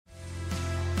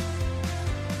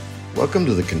Welcome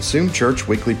to the Consume Church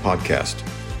Weekly Podcast.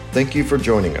 Thank you for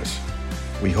joining us.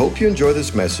 We hope you enjoy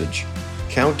this message,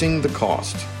 Counting the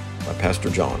Cost, by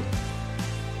Pastor Jon.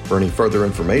 For any further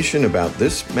information about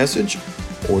this message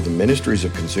or the ministries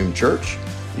of Consume Church,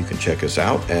 you can check us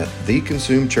out at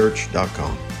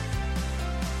theconsumechurch.com.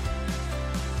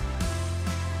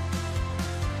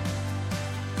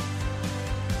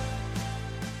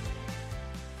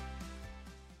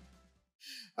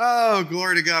 Oh,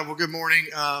 glory to God. Well, good morning.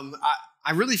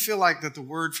 I really feel like that the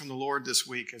word from the Lord this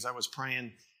week, as I was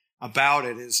praying about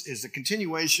it, is a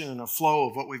continuation and a flow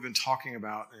of what we've been talking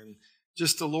about, and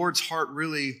just the Lord's heart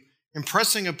really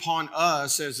impressing upon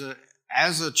us as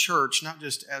a church, not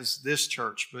just as this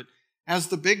church, but as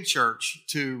the big church,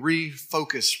 to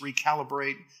refocus,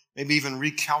 recalibrate, maybe even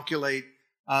recalculate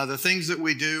the things that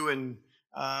we do and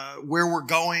where we're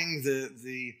going.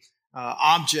 The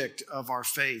object of our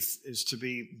faith is to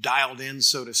be dialed in,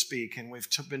 so to speak. And we've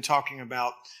been talking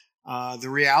about the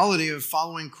reality of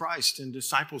following Christ and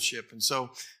discipleship. And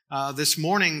so this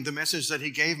morning, the message that he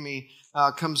gave me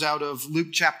comes out of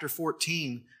Luke chapter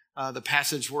 14, the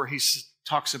passage where he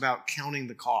talks about counting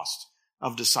the cost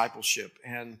of discipleship.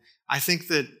 And I think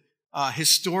that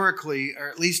historically, or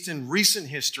at least in recent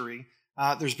history,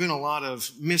 there's been a lot of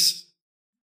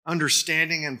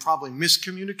misunderstanding and probably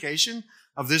miscommunication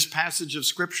of this passage of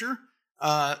Scripture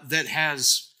that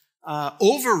has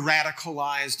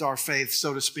over-radicalized our faith,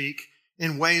 so to speak,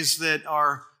 in ways that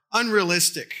are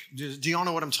unrealistic. Do y'all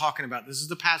know what I'm talking about? This is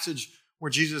the passage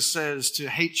where Jesus says to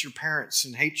hate your parents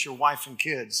and hate your wife and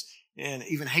kids and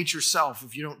even hate yourself.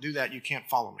 If you don't do that, you can't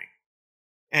follow me.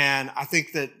 And I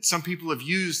think that some people have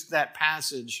used that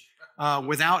passage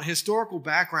without historical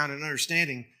background and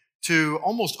understanding to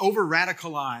almost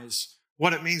over-radicalize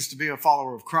what it means to be a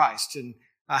follower of Christ. And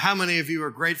how many of you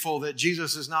are grateful that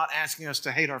Jesus is not asking us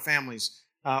to hate our families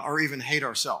or even hate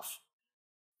ourselves?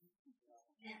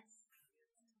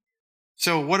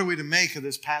 So what are we to make of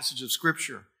this passage of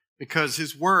Scripture? Because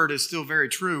his word is still very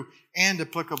true and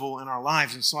applicable in our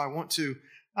lives. And so I want to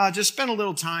just spend a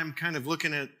little time kind of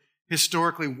looking at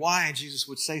historically why Jesus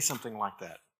would say something like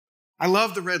that. I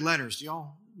love the red letters. Do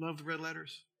y'all love the red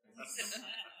letters?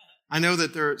 I know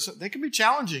that they can be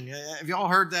challenging. Have you all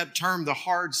heard that term, the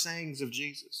hard sayings of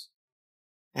Jesus?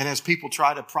 And as people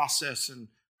try to process and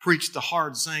preach the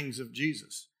hard sayings of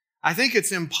Jesus, I think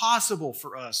it's impossible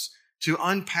for us to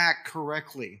unpack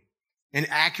correctly and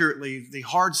accurately the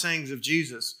hard sayings of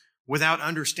Jesus without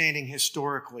understanding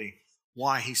historically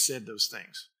why he said those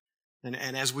things.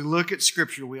 And as we look at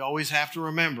Scripture, we always have to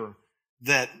remember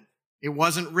that it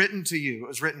wasn't written to you. It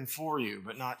was written for you,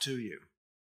 but not to you.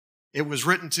 It was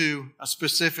written to a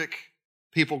specific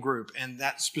people group, and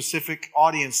that specific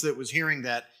audience that was hearing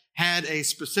that had a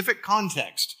specific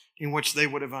context in which they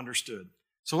would have understood.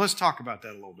 So let's talk about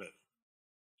that a little bit.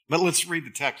 But let's read the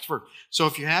text first. So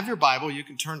if you have your Bible, you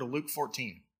can turn to Luke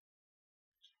 14,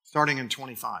 starting in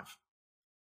 25.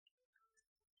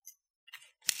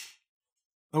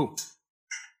 Oh,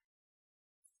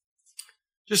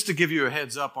 just to give you a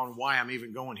heads up on why I'm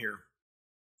even going here,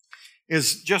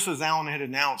 is just as Alan had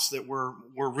announced that we're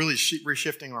really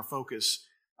reshifting our focus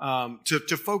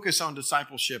to focus on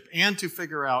discipleship and to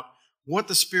figure out what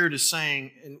the Spirit is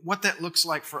saying and what that looks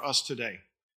like for us today.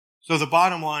 So the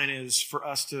bottom line is for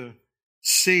us to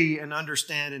see and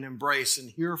understand and embrace and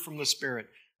hear from the Spirit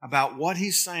about what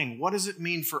he's saying. What does it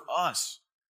mean for us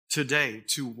today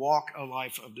to walk a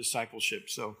life of discipleship?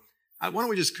 So why don't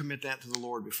we just commit that to the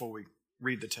Lord before we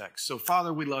read the text. So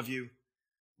Father, we love you.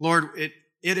 Lord,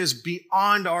 it is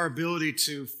beyond our ability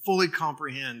to fully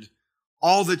comprehend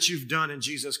all that you've done in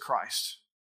Jesus Christ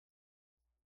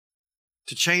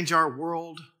to change our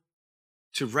world,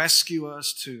 to rescue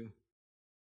us, to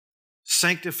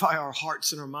sanctify our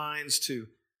hearts and our minds, to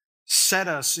set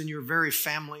us in your very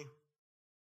family.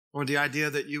 Or the idea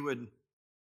that you would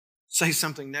say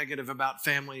something negative about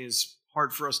family is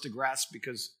hard for us to grasp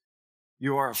because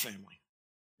you are a family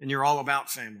and you're all about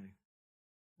family.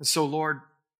 And so, Lord,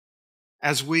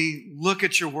 as we look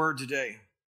at your word today,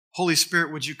 Holy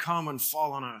Spirit, would you come and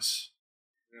fall on us?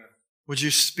 Yeah. Would you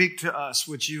speak to us?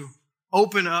 Would you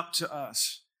open up to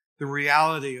us the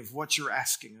reality of what you're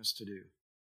asking us to do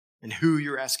and who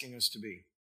you're asking us to be?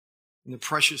 In the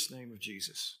precious name of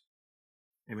Jesus.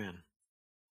 Amen.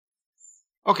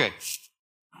 Okay,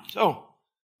 so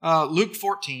Luke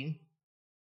 14,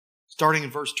 starting in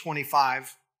verse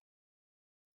 25.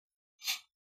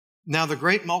 Now the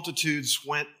great multitudes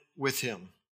went with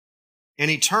him,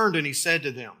 and he turned and he said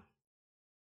to them,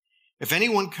 if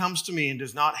anyone comes to me and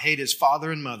does not hate his father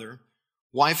and mother,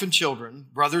 wife and children,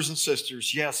 brothers and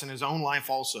sisters, yes, and his own life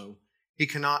also, he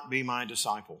cannot be my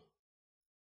disciple.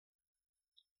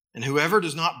 And whoever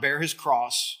does not bear his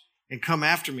cross and come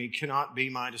after me cannot be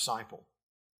my disciple.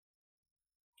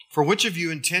 For which of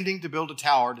you intending to build a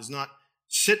tower does not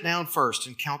sit down first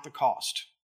and count the cost,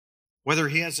 whether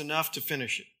he has enough to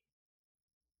finish it?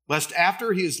 Lest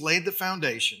after he has laid the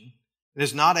foundation and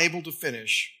is not able to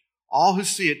finish, all who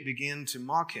see it begin to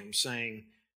mock him, saying,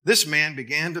 this man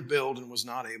began to build and was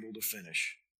not able to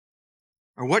finish.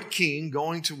 Or what king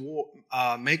going to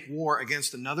make war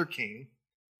against another king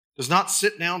does not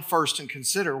sit down first and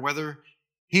consider whether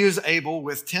he is able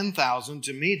with 10,000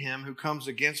 to meet him who comes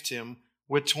against him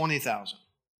with 20,000?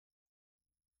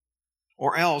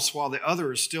 Or else, while the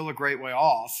other is still a great way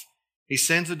off, he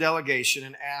sends a delegation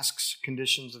and asks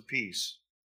conditions of peace.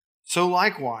 So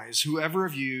likewise, whoever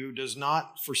of you does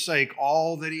not forsake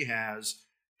all that he has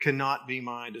cannot be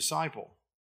my disciple.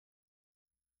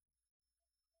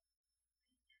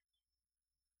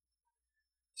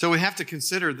 So we have to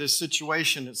consider this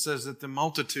situation. It says that the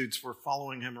multitudes were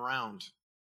following him around.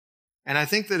 And I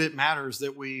think that it matters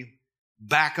that we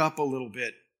back up a little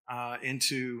bit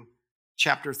into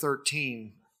chapter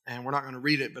 13. And we're not going to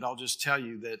read it, but I'll just tell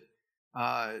you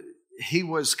that he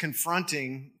was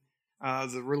confronting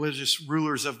the religious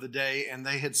rulers of the day, and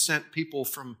they had sent people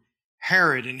from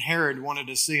Herod, and Herod wanted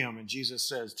to see him. And Jesus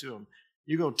says to him,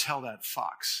 you go tell that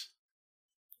fox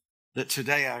that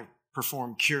today I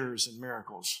perform cures and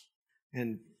miracles,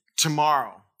 and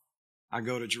tomorrow I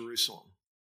go to Jerusalem.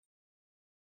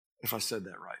 If I said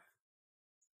that right.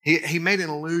 He made an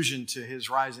allusion to his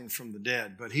rising from the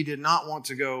dead, but he did not want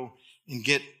to go and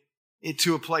get it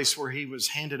to a place where he was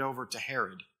handed over to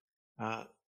Herod.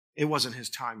 It wasn't his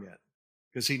time yet,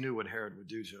 because he knew what Herod would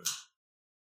do to him.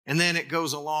 And then it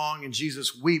goes along, and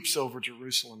Jesus weeps over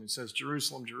Jerusalem and says,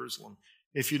 Jerusalem, Jerusalem,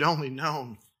 if you'd only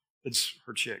known it's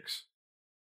her chicks.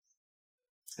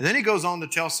 And then he goes on to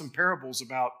tell some parables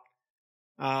about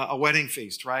a wedding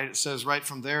feast, right? It says right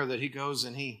from there that he goes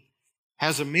and he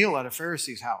has a meal at a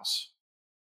Pharisee's house.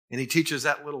 And he teaches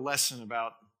that little lesson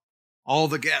about all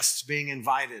the guests being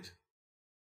invited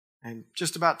and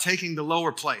just about taking the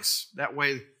lower place. That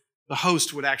way the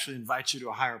host would actually invite you to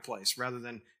a higher place rather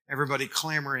than everybody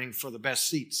clamoring for the best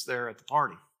seats there at the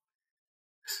party.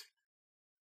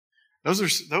 Those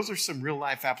are some real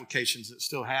life applications that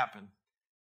still happen.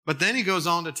 But then he goes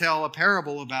on to tell a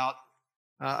parable about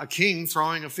a king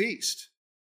throwing a feast.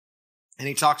 And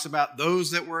he talks about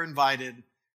those that were invited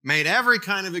made every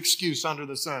kind of excuse under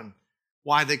the sun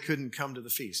why they couldn't come to the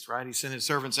feast, right? He sent his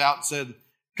servants out and said,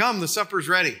 come, the supper's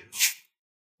ready.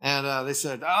 And they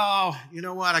said, oh, you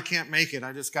know what? I can't make it.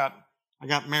 I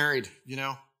got married, you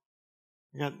know.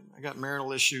 I got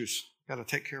marital issues. Got to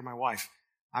take care of my wife.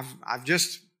 I've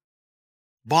just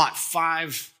bought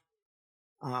 5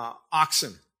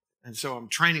 oxen. And so I'm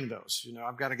training those. You know,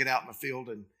 I've got to get out in the field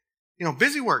and, you know,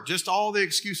 busy work. Just all the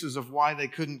excuses of why they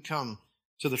couldn't come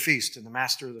to the feast. And the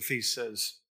master of the feast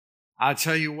says, I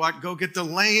tell you what, go get the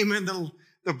lame and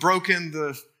the broken,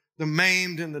 the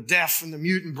maimed and the deaf and the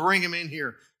mute and bring them in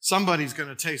here. Somebody's going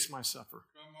to taste my supper.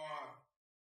 Come on.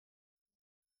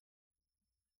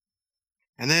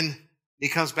 And then he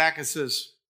comes back and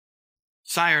says,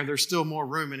 Sire, there's still more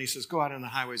room. And he says, go out on the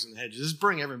highways and the hedges. Just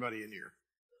bring everybody in here.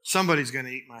 Somebody's going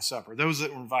to eat my supper. Those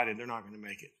that were invited, they're not going to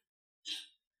make it.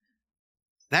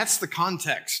 That's the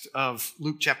context of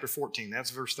Luke chapter 14. That's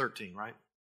verse 13, right?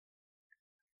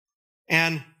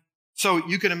 And so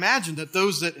you can imagine that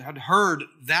those that had heard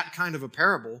that kind of a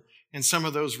parable and some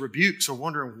of those rebukes are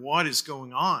wondering what is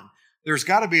going on. There's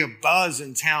got to be a buzz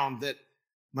in town that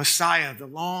Messiah, the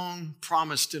long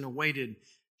promised and awaited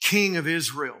King of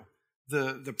Israel,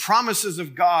 the promises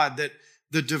of God that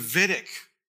the Davidic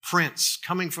prince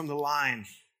coming from the line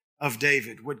of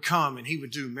David would come and he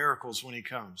would do miracles when he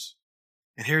comes.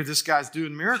 And here this guy's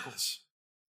doing miracles.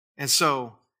 And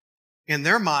so in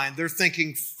their mind, they're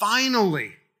thinking,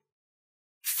 finally,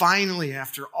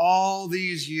 after all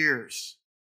these years,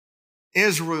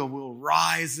 Israel will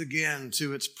rise again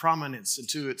to its prominence and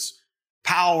to its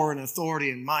power and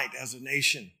authority and might as a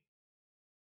nation.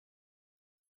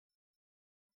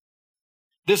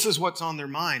 This is what's on their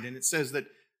mind. And it says that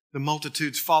the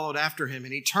multitudes followed after him,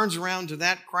 and he turns around to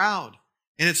that crowd,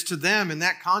 and it's to them in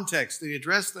that context that he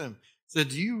addressed them. He said,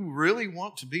 do you really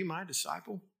want to be my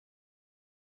disciple?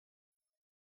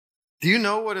 Do you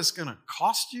know what it's going to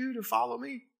cost you to follow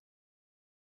me?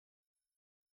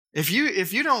 If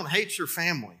you don't hate your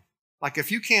family, like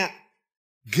if you can't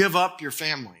give up your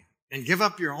family and give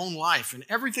up your own life and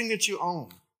everything that you own,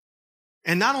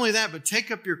 and not only that, but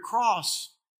take up your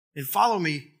cross and follow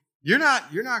me, you're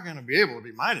not going to be able to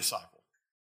be my disciple.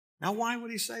 Now, why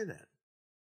would he say that?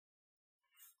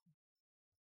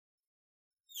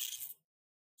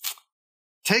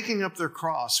 taking up their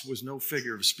cross was no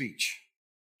figure of speech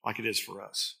like it is for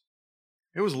us.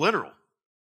 It was literal.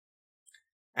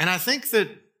 And I think that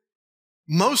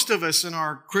most of us in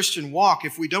our Christian walk,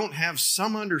 if we don't have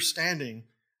some understanding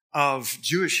of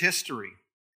Jewish history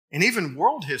and even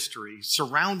world history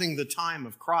surrounding the time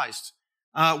of Christ,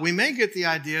 we may get the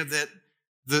idea that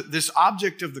this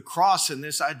object of the cross and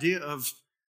this idea of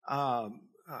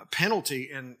penalty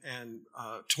and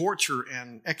torture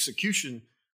and execution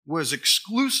was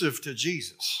exclusive to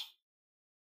Jesus.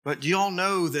 But do you all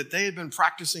know that they had been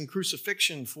practicing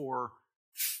crucifixion for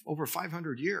over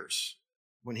 500 years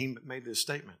when he made this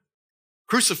statement?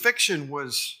 Crucifixion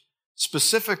was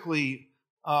specifically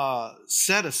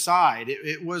set aside.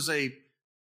 It was a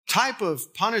type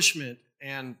of punishment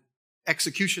and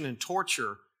execution and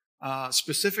torture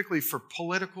specifically for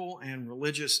political and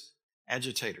religious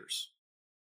agitators.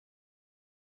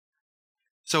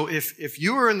 So if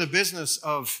you are in the business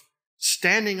of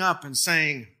standing up and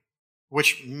saying,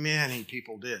 which many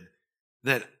people did,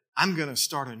 that I'm going to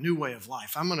start a new way of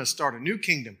life, I'm going to start a new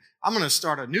kingdom, I'm going to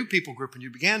start a new people group, and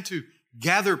you began to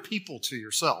gather people to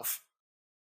yourself,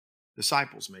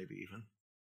 disciples maybe even,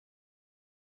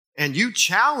 and you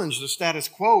challenge the status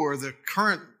quo or the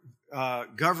current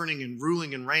governing and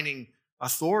ruling and reigning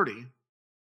authority,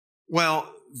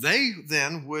 well, they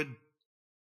then would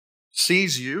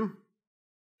seize you,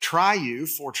 try you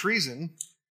for treason,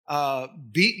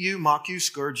 beat you, mock you,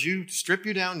 scourge you, strip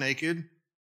you down naked,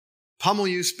 pummel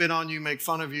you, spit on you, make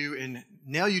fun of you, and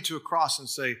nail you to a cross and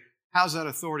say, how's that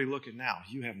authority looking now?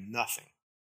 You have nothing.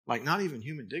 Like not even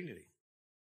human dignity.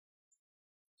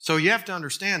 So you have to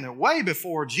understand that way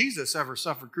before Jesus ever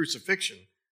suffered crucifixion,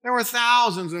 there were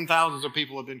thousands and thousands of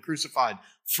people who have been crucified.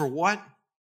 For what?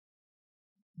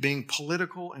 Being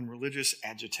political and religious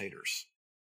agitators.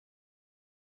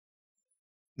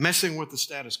 Messing with the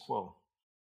status quo.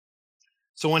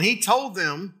 So when he told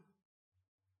them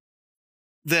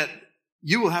that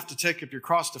you will have to take up your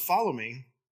cross to follow me,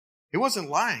 he wasn't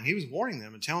lying. He was warning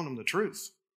them and telling them the truth.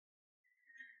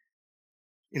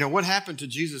 You know, what happened to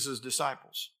Jesus'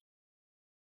 disciples?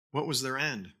 What was their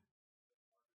end?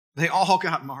 They all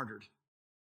got martyred.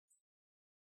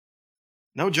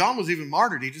 No, John was even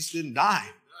martyred. He just didn't die.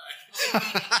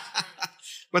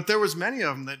 But there was many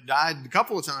of them that died a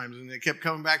couple of times, and they kept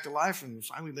coming back to life, and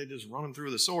finally they just run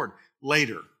through the sword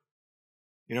later.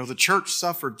 You know, the church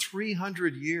suffered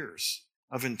 300 years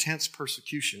of intense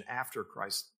persecution after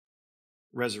Christ's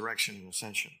resurrection and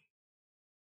ascension.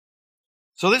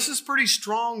 So this is pretty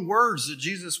strong words that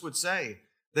Jesus would say,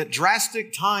 that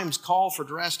drastic times call for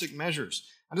drastic measures.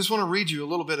 I just want to read you a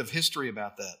little bit of history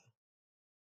about that.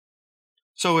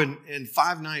 So in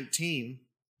 519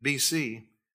 BC,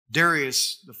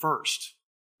 Darius the First,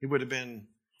 he would have been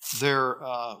there,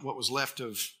 what was left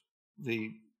of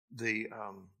the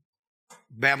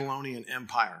Babylonian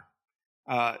Empire.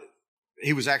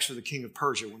 He was actually the king of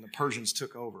Persia when the Persians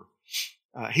took over.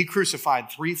 He crucified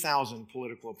 3,000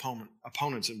 political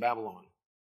opponents in Babylon.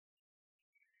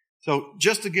 So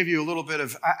just to give you a little bit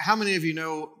of, how many of you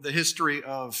know the history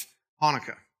of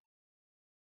Hanukkah?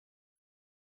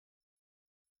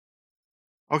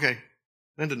 Okay,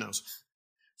 Linda knows.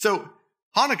 So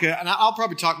Hanukkah, and I'll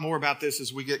probably talk more about this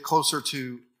as we get closer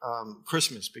to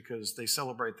Christmas, because they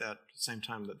celebrate that at the same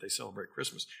time that they celebrate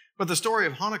Christmas. But the story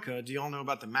of Hanukkah, do you all know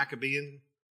about the Maccabean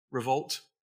revolt?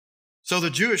 So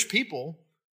the Jewish people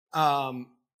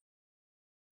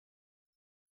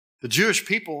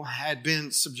had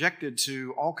been subjected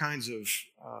to all kinds of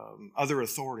other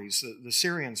authorities, the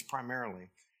Syrians primarily.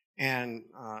 And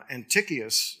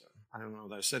Antiochus, I don't know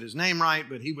that I said his name right,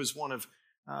 but he was one of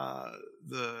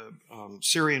the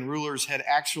Syrian rulers, had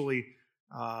actually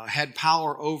had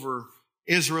power over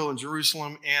Israel and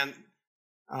Jerusalem, and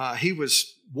he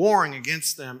was warring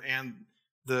against them. And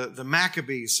the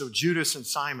Maccabees, so Judas and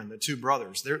Simon, the two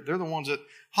brothers, they're the ones that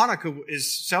Hanukkah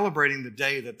is celebrating the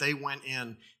day that they went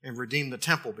in and redeemed the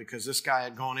temple, because this guy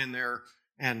had gone in there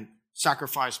and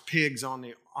sacrificed pigs on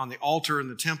the altar in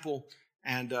the temple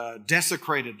and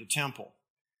desecrated the temple.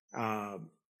 And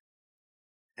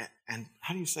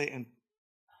how do you say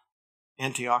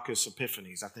Antiochus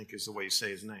Epiphanes, I think is the way you say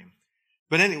his name.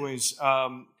 But anyways,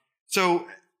 so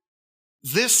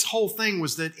this whole thing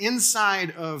was that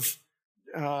inside of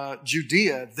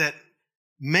Judea, that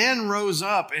men rose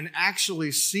up and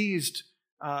actually seized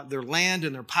their land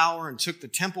and their power and took the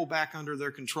temple back under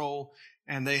their control,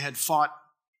 and they had fought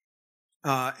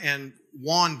and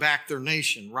won back their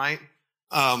nation, right?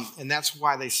 And that's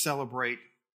why they celebrate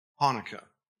Hanukkah,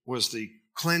 was the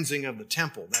cleansing of the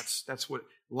temple. That's what,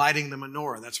 lighting the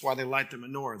menorah. That's why they light the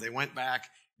menorah. They went back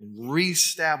and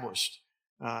reestablished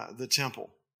the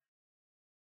temple.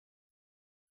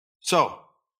 So,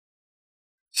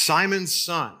 Simon's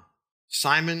son,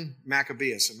 Simon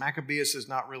Maccabeus. And Maccabeus is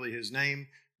not really his name.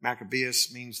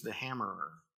 Maccabeus means the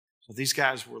hammerer. So these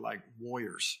guys were like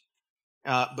warriors.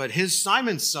 But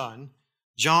Simon's son,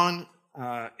 John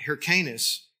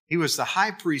Hyrcanus, he was the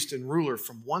high priest and ruler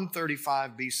from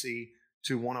 135 BC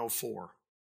to 104.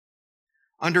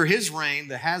 Under his reign,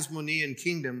 the Hasmonean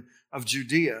kingdom of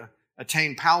Judea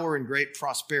attained power and great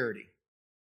prosperity.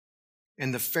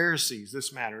 And the Pharisees,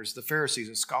 this matters, the Pharisees,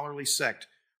 a scholarly sect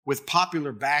with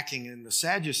popular backing in the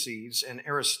Sadducees and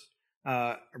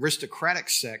aristocratic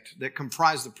sect that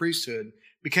comprised the priesthood,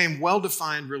 became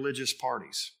well-defined religious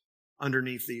parties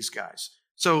underneath these guys.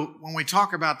 So when we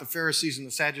talk about the Pharisees and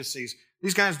the Sadducees,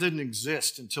 these guys didn't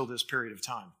exist until this period of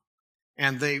time.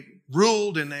 And they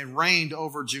ruled and they reigned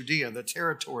over Judea, the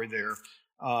territory there,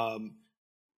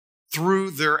 through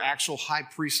their actual high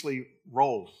priestly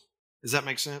role. Does that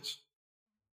make sense?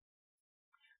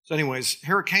 So anyways,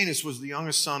 Hyrcanus was the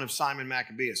youngest son of Simon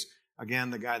Maccabeus, again,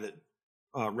 the guy that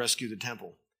rescued the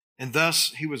temple. And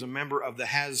thus, he was a member of the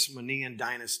Hasmonean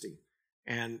dynasty.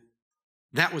 And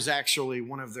that was actually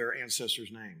one of their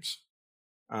ancestors' names,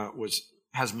 was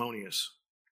Hasmoneus.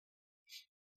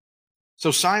 So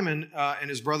Simon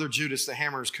and his brother Judas, the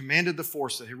hammerers, commanded the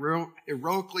force that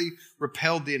heroically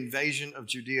repelled the invasion of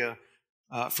Judea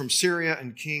from Syria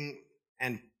and King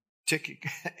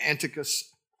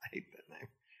Antiochus. I hate that name.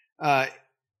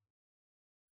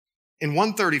 In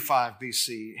 135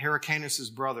 BC, Hyrcanus'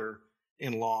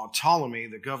 brother-in-law, Ptolemy,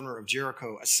 the governor of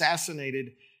Jericho,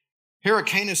 assassinated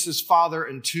Hyrcanus' father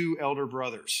and two elder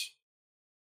brothers.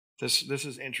 This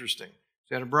is interesting.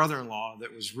 He had a brother-in-law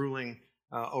that was ruling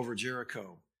over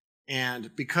Jericho.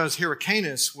 And because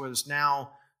Hyrcanus was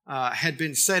now, had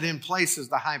been set in place as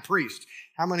the high priest,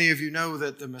 how many of you know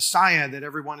that the Messiah that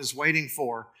everyone is waiting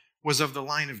for was of the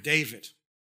line of David?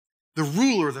 The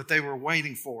ruler that they were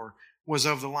waiting for was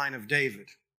of the line of David,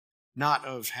 not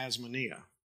of Hasmonea.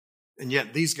 And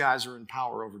yet these guys are in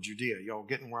power over Judea. Y'all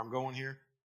getting where I'm going here?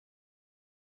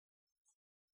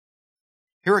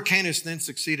 Hyrcanus then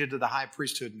succeeded to the high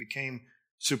priesthood and became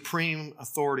supreme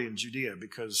authority in Judea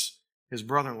because his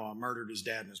brother-in-law murdered his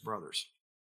dad and his brothers.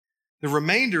 The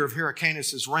remainder of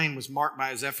Hyrcanus' reign was marked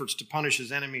by his efforts to punish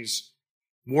his enemies,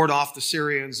 ward off the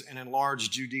Syrians, and enlarge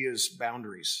Judea's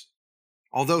boundaries.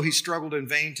 Although he struggled in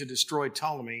vain to destroy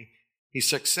Ptolemy, he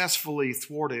successfully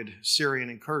thwarted Syrian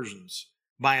incursions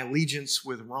by allegiance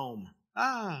with Rome.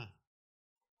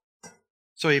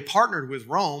 So he partnered with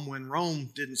Rome when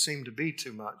Rome didn't seem to be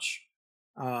too much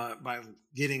by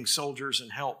getting soldiers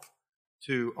and help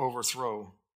to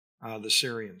overthrow the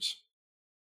Syrians.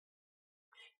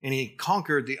 And he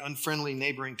conquered the unfriendly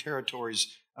neighboring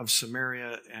territories of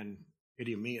Samaria and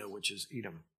Idumea, which is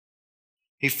Edom.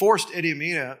 He forced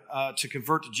Idumea to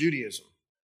convert to Judaism.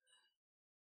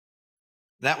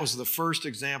 That was the first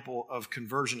example of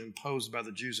conversion imposed by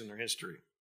the Jews in their history.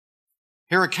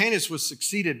 Hyrcanus was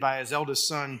succeeded by his eldest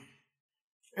son,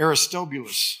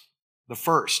 Aristobulus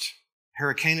I.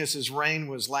 Hyrcanus' reign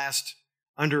was last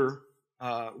under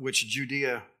which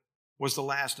Judea was the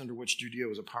last under which Judea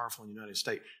was a powerful and united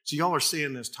state. So y'all are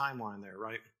seeing this timeline there,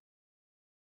 right?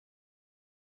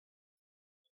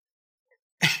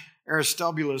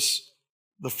 Aristobulus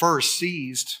I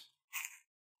seized,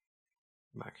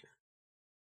 back here.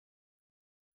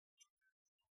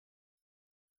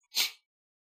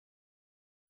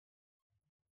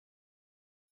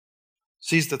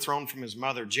 Seized the throne from his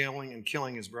mother, jailing and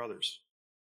killing his brothers.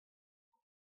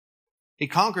 He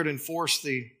conquered and forced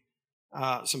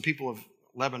some people of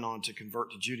Lebanon to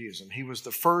convert to Judaism. He was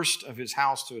the first of his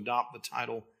house to adopt the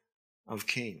title of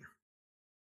king.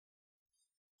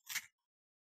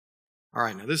 All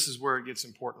right, now this is where it gets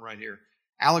important right here.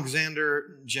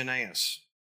 Alexander Jannaeus.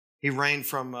 He reigned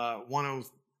from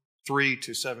 103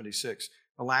 to 76.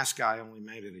 The last guy only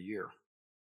made it a year.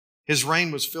 His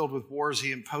reign was filled with wars.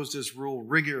 He imposed his rule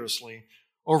rigorously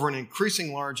over an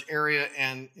increasing large area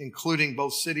and including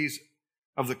both cities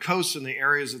of the coast and the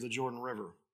areas of the Jordan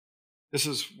River. This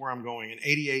is where I'm going. In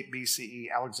 88 BCE,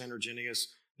 Alexander Jannaeus,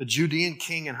 the Judean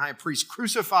king and high priest,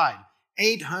 crucified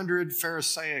 800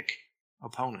 Pharisaic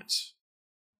opponents.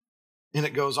 And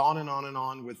it goes on and on and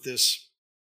on with this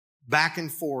back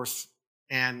and forth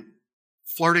and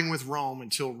flirting with Rome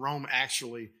until Rome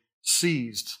actually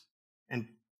seized and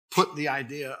put the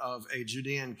idea of a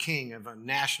Judean king, of a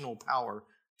national power,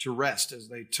 to rest as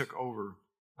they took over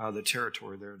the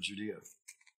territory there in Judea.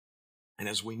 And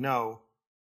as we know,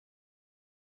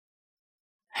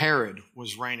 Herod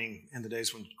was reigning in the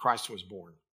days when Christ was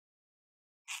born.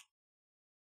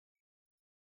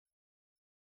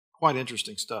 Quite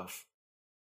interesting stuff.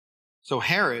 So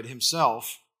Herod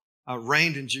himself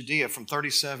reigned in Judea from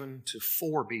 37 to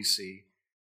 4 BC.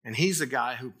 And he's the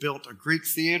guy who built a Greek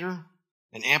theater,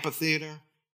 an amphitheater,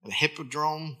 and a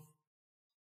hippodrome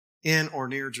in or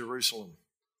near Jerusalem.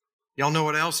 Y'all know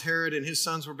what else Herod and his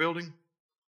sons were building?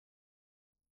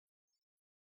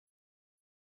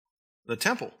 The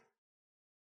temple.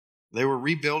 They were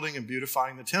rebuilding and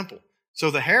beautifying the temple.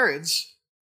 So the Herods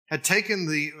had taken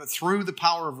through the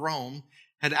power of Rome,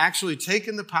 had actually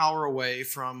taken the power away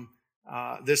from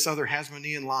this other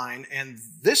Hasmonean line, and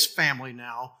this family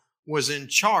now was in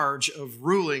charge of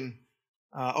ruling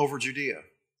over Judea,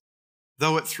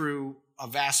 though it through a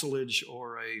vassalage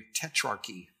or a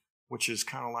tetrarchy, which is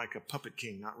kind of like a puppet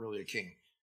king, not really a king.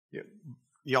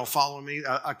 Y'all follow me?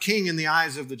 A king in the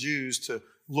eyes of the Jews to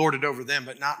lord it over them,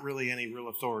 but not really any real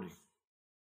authority.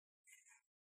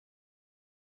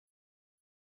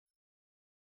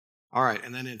 All right,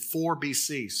 and then in 4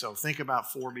 BC, so think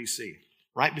about 4 BC,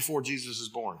 right before Jesus is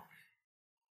born.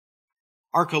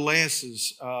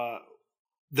 Archelaus'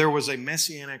 there was a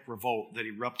messianic revolt that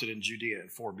erupted in Judea in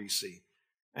 4 BC.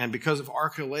 And because of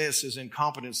Archelaus'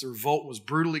 incompetence, the revolt was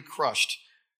brutally crushed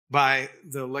by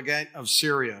the legate of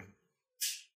Syria,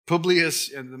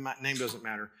 Publius, and the name doesn't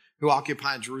matter, who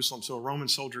occupied Jerusalem. So a Roman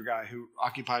soldier guy who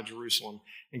occupied Jerusalem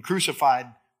and crucified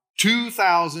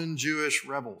 2,000 Jewish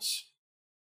rebels.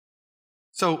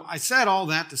 So I said all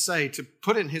that to say, to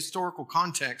put in historical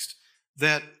context,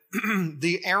 that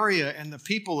the area and the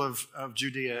people of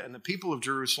Judea and the people of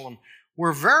Jerusalem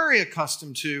were very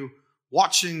accustomed to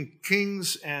watching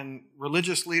kings and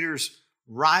religious leaders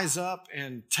rise up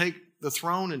and take the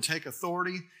throne and take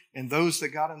authority, and those that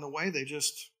got in the way, they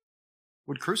just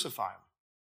would crucify them.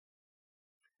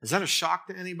 Is that a shock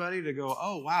to anybody to go,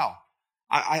 oh, wow?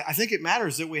 I think it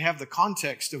matters that we have the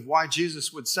context of why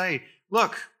Jesus would say,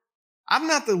 look, I'm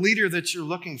not the leader that you're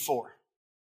looking for.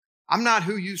 I'm not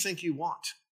who you think you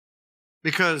want.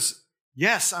 Because,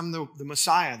 yes, I'm the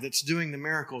Messiah that's doing the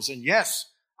miracles. And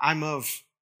yes, I'm of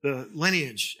the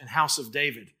lineage and house of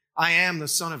David. I am the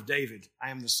son of David.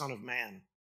 I am the son of man.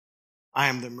 I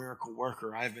am the miracle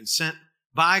worker. I have been sent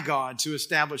by God to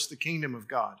establish the kingdom of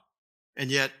God.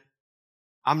 And yet,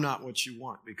 I'm not what you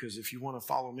want. Because if you want to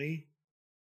follow me,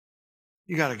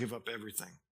 you got to give up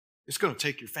everything. It's going to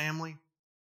take your family.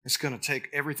 It's going to take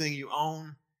everything you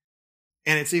own.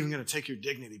 And it's even going to take your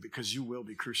dignity, because you will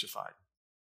be crucified.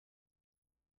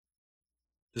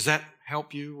 Does that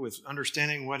help you with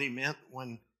understanding what he meant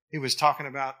when he was talking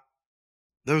about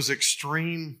those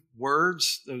extreme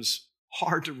words, those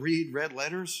hard to read red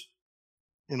letters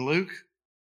in Luke?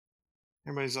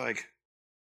 Everybody's like,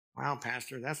 wow,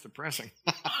 Pastor, that's depressing.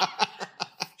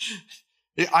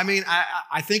 I mean,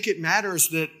 I think it matters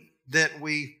that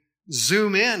we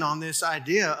zoom in on this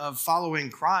idea of following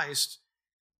Christ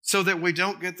so that we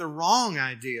don't get the wrong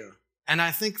idea. And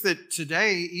I think that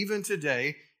today, even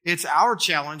today, it's our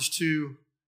challenge to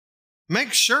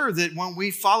make sure that when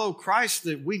we follow Christ,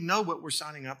 that we know what we're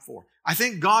signing up for. I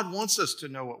think God wants us to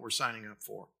know what we're signing up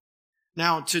for.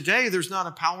 Now, today, there's not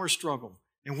a power struggle,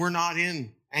 and we're not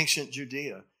in ancient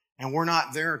Judea, and we're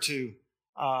not there to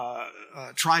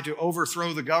try to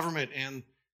overthrow the government and,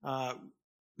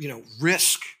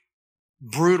 risk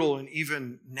brutal and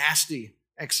even nasty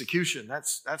execution.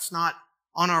 That's not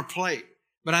on our plate.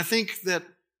 But I think that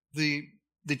the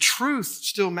truth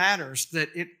still matters, that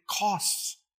it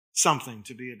costs something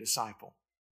to be a disciple.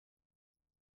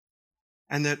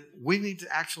 And that we need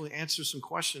to actually answer some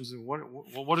questions of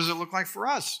what does it look like for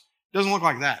us? It doesn't look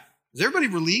like that. Is everybody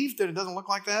relieved that it doesn't look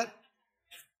like that?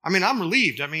 I mean, I'm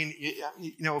relieved. I mean,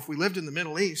 if we lived in the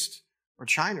Middle East or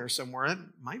China or somewhere, it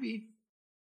might be.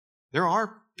 There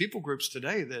are people groups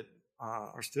today that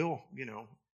are still,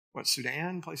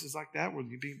 Sudan, places like that, where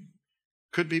you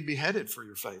could be beheaded for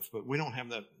your faith, but we don't have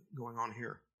that going on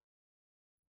here.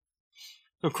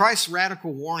 So Christ's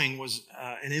radical warning was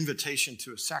an invitation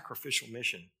to a sacrificial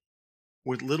mission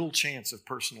with little chance of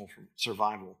personal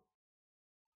survival.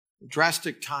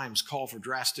 Drastic times call for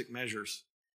drastic measures.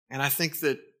 And I think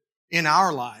that in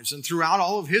our lives and throughout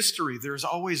all of history, there's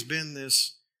always been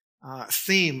this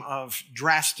theme of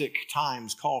drastic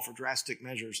times call for drastic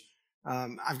measures.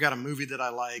 I've got a movie that I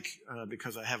like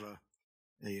because I have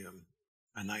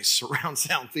a nice surround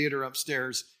sound theater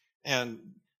upstairs. And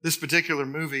this particular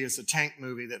movie is a tank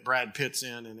movie that Brad Pitt's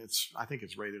in, and I think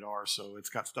it's rated R, so it's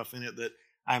got stuff in it that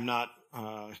I'm not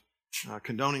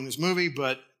condoning this movie.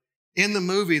 But in the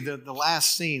movie, the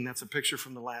last scene, that's a picture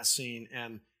from the last scene,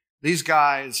 and these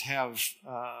guys have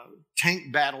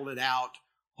tank battled it out,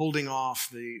 holding off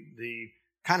the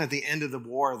kind of the end of the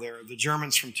war there, the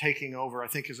Germans from taking over, I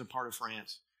think is a part of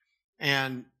France.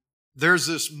 And there's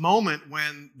this moment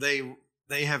when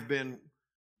they have been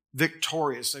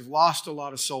victorious. They've lost a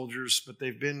lot of soldiers, but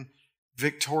they've been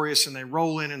victorious, and they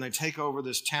roll in and they take over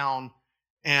this town.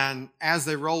 And as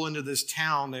they roll into this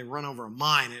town, they run over a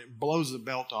mine, and it blows the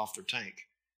belt off their tank,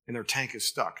 and their tank is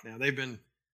stuck. Now, they've been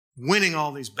winning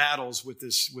all these battles with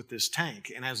this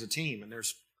tank and as a team, and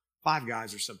there's 5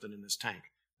 guys or something in this tank.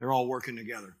 They're all working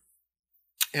together.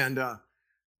 And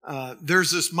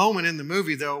there's this moment in the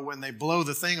movie, though, when they blow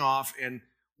the thing off, and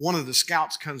one of the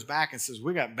scouts comes back and says,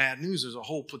 "We got bad news. There's a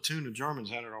whole platoon of Germans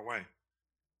headed our way."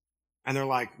 And they're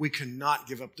like, "We cannot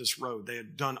give up this road." They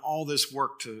had done all this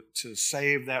work to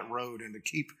save that road and to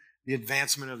keep the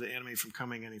advancement of the enemy from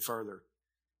coming any further.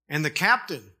 And the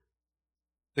captain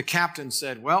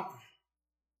said, "Well,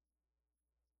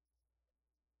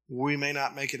 we may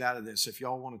not make it out of this. If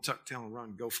y'all want to tuck tail and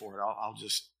run, go for it.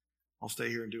 I'll stay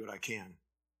here and do what I can."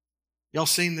 Y'all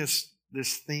seen this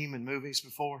theme in movies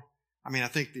before? I mean, I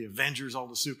think the Avengers, all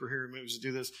the superhero movies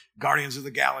do this. Guardians of the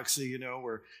Galaxy,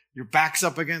 where your back's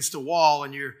up against a wall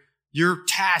and you're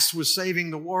tasked with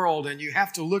saving the world, and you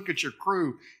have to look at your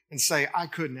crew and say, "I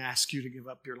couldn't ask you to give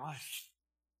up your life.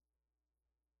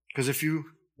 Because if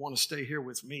you want to stay here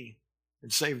with me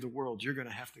and save the world, you're going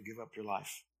to have to give up your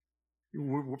life.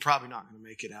 We're probably not going to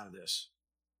make it out of this."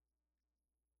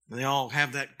 And they all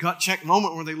have that gut check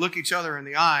moment where they look each other in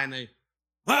the eye and they,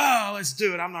 "Oh, let's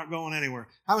do it. I'm not going anywhere."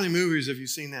 How many movies have you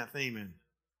seen that theme in?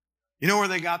 You know where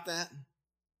they got that?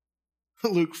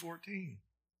 Luke 14.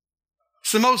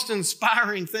 It's the most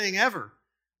inspiring thing ever,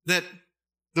 that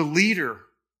the leader,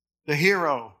 the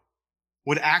hero,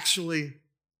 would actually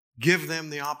give them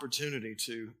the opportunity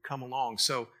to come along.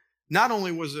 So not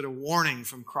only was it a warning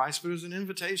from Christ, but it was an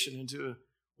invitation into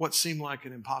what seemed like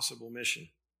an impossible mission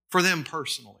for them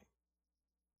personally.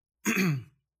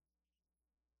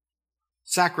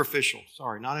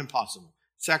 Not impossible.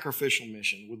 Sacrificial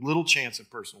mission with little chance of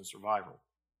personal survival.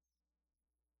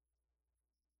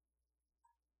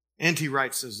 N.T.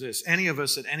 Wright says this: "Any of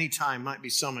us at any time might be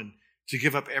summoned to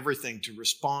give up everything to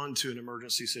respond to an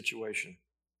emergency situation.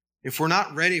 If we're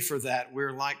not ready for that,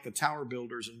 we're like the tower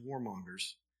builders and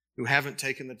warmongers who haven't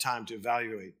taken the time to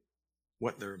evaluate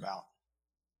what they're about."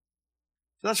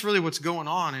 So that's really what's going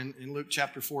on in Luke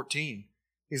chapter 14.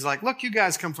 He's like, "Look, you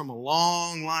guys come from a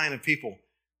long line of people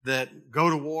that go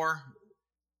to war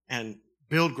and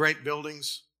build great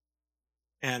buildings.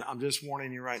 And I'm just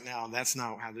warning you right now, that's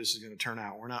not how this is going to turn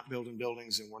out. We're not building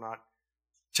buildings, and we're not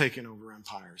taking over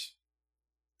empires.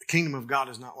 The kingdom of God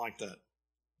is not like that."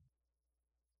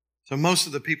 So most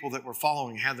of the people that were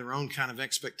following had their own kind of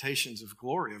expectations of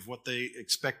glory, of what they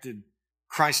expected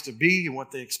Christ to be and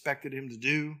what they expected him to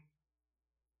do.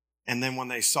 And then when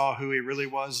they saw who he really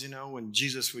was, when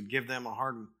Jesus would give them a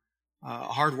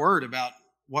hard word about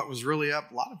what was really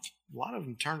up, a lot of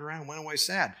them turned around and went away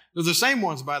sad. They're the same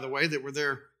ones, by the way, that were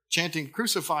there chanting,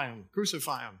 "Crucify him,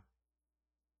 crucify him."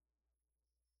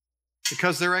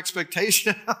 Because their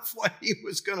expectation of what he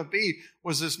was going to be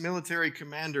was this military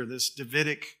commander, this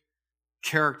Davidic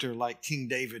character like King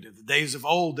David. In the days of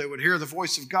old, they would hear the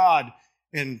voice of God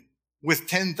and with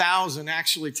 10,000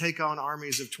 actually take on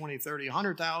armies of 20, 30,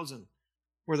 100,000,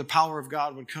 where the power of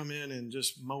God would come in and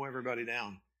just mow everybody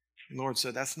down. And the Lord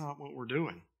said, that's not what we're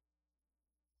doing.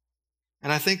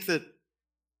 And I think that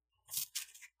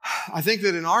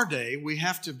in our day, we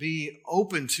have to be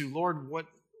open to, Lord, what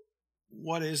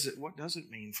is it? What does it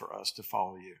mean for us to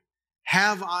follow you?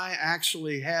 Have I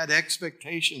actually had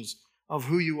expectations of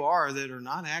who you are that are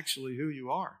not actually who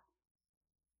you are?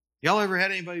 Y'all ever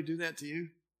had anybody do that to you?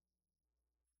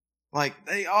 Like,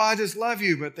 I just love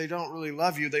you, but they don't really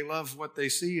love you. They love what they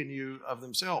see in you of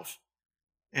themselves.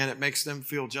 And it makes them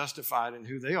feel justified in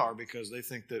who they are because they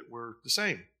think that we're the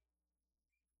same.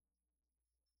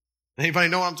 Anybody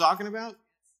know what I'm talking about?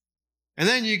 And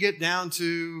then you get down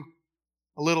to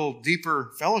a little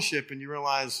deeper fellowship and you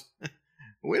realize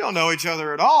we don't know each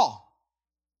other at all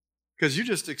because you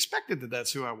just expected that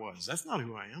that's who I was. That's not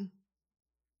who I am.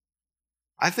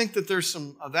 I think that there's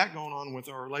some of that going on with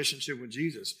our relationship with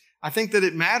Jesus. I think that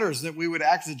it matters that we would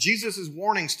act, that Jesus'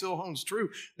 warning still holds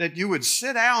true, that you would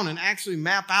sit down and actually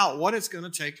map out what it's going to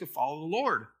take to follow the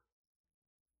Lord.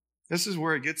 This is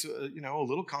where it gets, a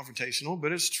little confrontational,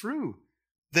 but it's true.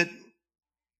 That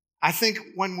I think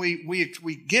when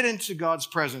we get into God's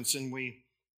presence and we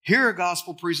hear a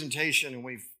gospel presentation and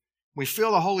we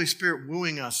feel the Holy Spirit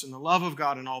wooing us and the love of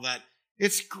God and all that,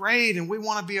 it's great and we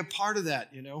want to be a part of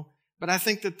that, But I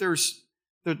think that there's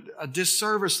a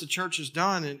disservice the church has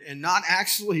done and not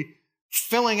actually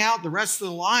filling out the rest of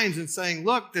the lines and saying,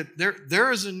 look, that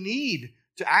there is a need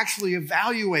to actually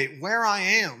evaluate where I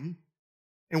am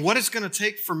and what it's going to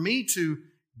take for me to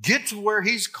get to where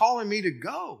he's calling me to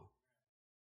go.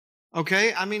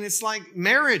 Okay? I mean, it's like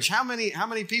marriage. How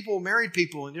many people, married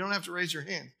people, and you don't have to raise your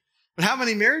hand, but how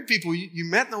many married people you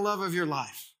met in the love of your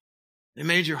life? They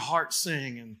made your heart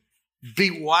sing and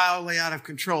beat wildly out of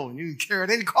control, and you didn't care at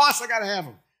any cost. I got to have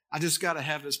them. I just got to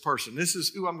have this person. This is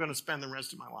who I'm going to spend the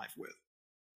rest of my life with.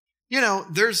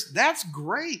 That's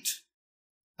great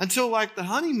until like the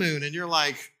honeymoon, and you're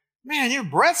like, man, your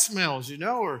breath smells,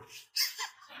 or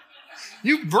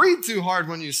you breathe too hard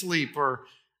when you sleep, or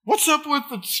what's up with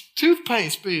the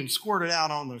toothpaste being squirted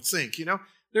out on the sink?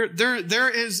 There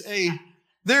is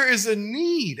a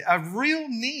need, a real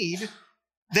need,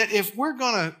 that if we're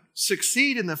going to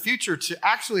succeed in the future, to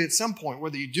actually at some point,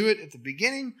 whether you do it at the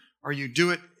beginning or you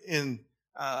do it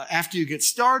after you get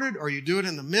started or you do it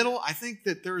in the middle, I think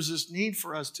that there's this need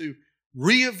for us to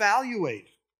reevaluate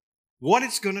what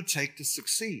it's going to take to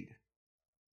succeed.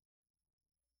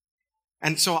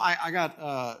 And so I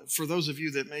got, for those of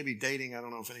you that may be dating, I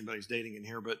don't know if anybody's dating in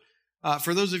here, but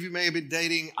for those of you who may have been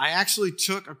dating, I actually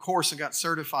took a course and got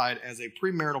certified as a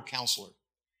premarital counselor.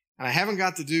 And I haven't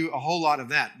got to do a whole lot of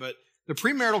that, but the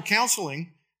premarital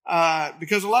counseling,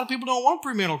 because a lot of people don't want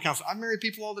premarital counseling. I marry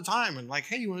people all the time and like,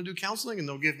 hey, you want to do counseling? And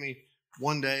they'll give me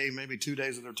 1 day, maybe 2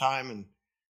 days of their time. And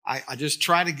I just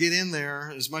try to get in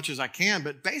there as much as I can.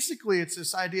 But basically, it's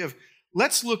this idea of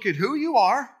let's look at who you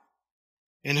are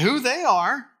and who they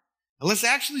are. And let's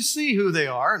actually see who they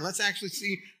are. And let's actually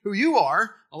see who you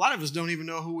are. A lot of us don't even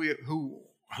know who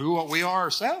we are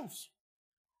ourselves.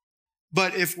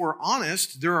 But if we're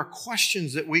honest, there are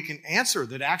questions that we can answer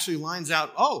that actually lines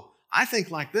out, oh, I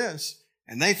think like this,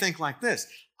 and they think like this.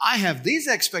 I have these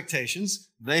expectations,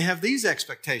 they have these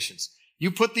expectations.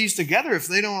 You put these together, if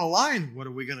they don't align, what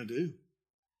are we going to do?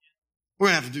 We're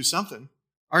going to have to do something,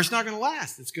 or it's not going to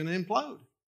last. It's going to implode.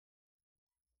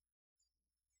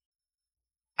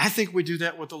 I think we do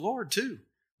that with the Lord too.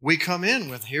 We come in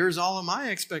with, here's all of my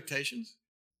expectations,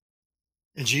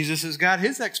 and Jesus has got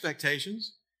his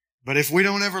expectations. But if we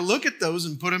don't ever look at those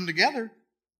and put them together,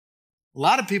 a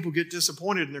lot of people get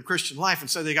disappointed in their Christian life and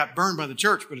say they got burned by the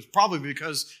church, but it's probably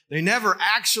because they never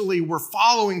actually were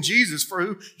following Jesus for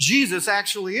who Jesus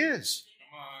actually is.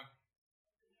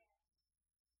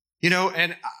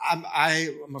 And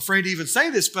I'm afraid to even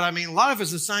say this, but I mean, a lot of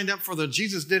us have signed up for the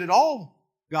Jesus did it all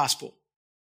gospel.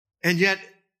 And yet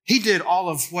he did all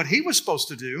of what he was supposed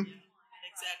to do.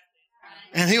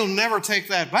 And he'll never take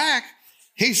that back.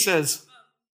 He says,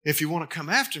 if you want to come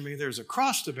after me, there's a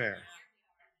cross to bear.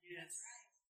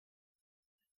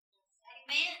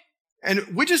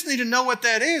 And we just need to know what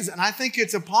that is. And I think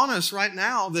it's upon us right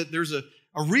now that there's a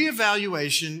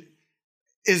reevaluation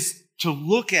is to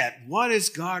look at what is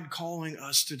God calling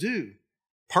us to do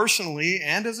personally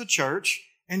and as a church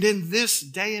and in this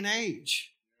day and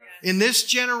age, in this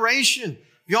generation.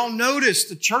 Y'all notice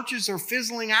the churches are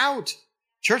fizzling out.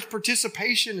 Church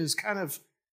participation is kind of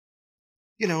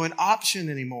an option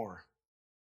anymore.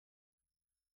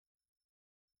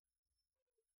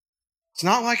 It's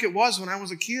not like it was when I was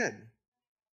a kid.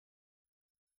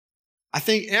 I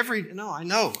think every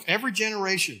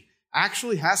generation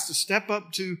actually has to step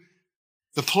up to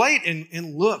the plate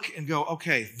and look and go,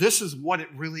 okay, this is what it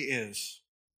really is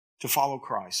to follow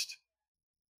Christ.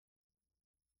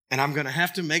 And I'm going to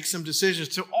have to make some decisions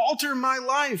to alter my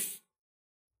life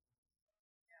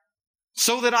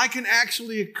so that I can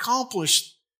actually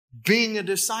accomplish being a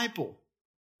disciple.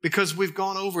 Because we've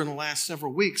gone over in the last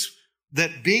several weeks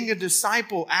that being a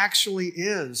disciple actually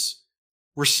is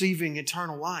receiving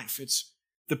eternal life. It's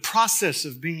the process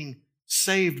of being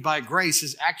saved by grace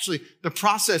is actually the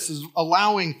process of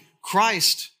allowing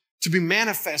Christ to be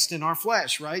manifest in our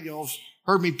flesh, right? You'll have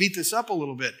heard me beat this up a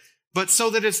little bit. But so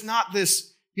that it's not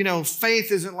this,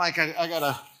 faith isn't like I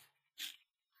gotta,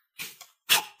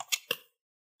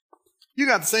 you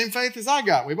got the same faith as I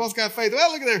got. We both got faith.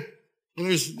 Well, look at there. And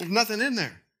there's nothing in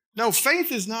there. No,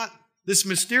 faith is not this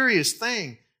mysterious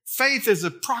thing. Faith is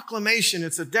a proclamation.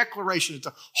 It's a declaration. It's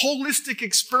a holistic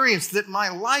experience that my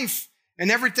life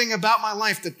and everything about my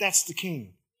life, that's the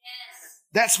King. Yes.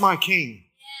 That's my King.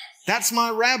 Yes. That's my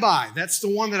rabbi. That's the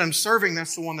one that I'm serving.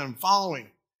 That's the one that I'm following.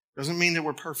 Doesn't mean that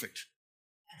we're perfect.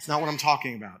 It's not what I'm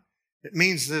talking about. It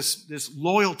means this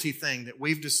loyalty thing that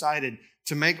we've decided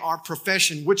to make our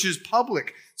profession, which is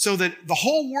public, so that the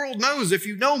whole world knows if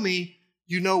you know me,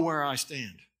 you know where I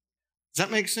stand. Does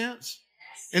that make sense?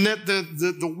 And that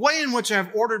the way in which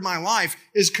I've ordered my life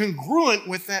is congruent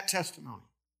with that testimony.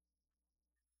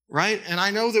 Right? And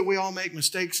I know that we all make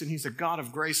mistakes, and He's a God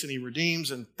of grace, and He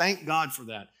redeems, and thank God for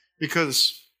that,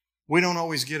 because we don't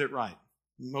always get it right.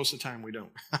 Most of the time we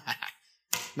don't.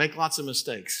 Make lots of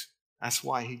mistakes. That's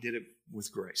why He did it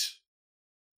with grace.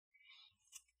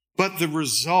 But the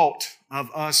result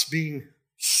of us being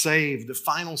saved, the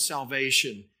final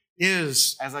salvation,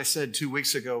 is, as I said 2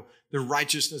 weeks ago, the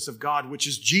righteousness of God, which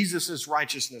is Jesus'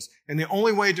 righteousness. And the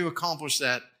only way to accomplish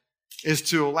that is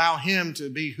to allow him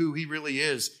to be who he really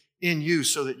is in you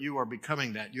so that you are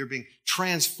becoming that. You're being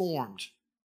transformed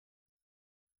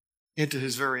into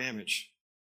his very image.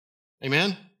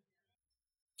 Amen?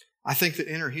 I think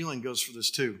that inner healing goes for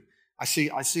this too. I see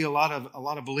a lot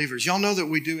of believers. Y'all know that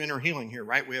we do inner healing here,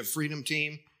 right? We have Freedom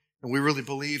Team, and we really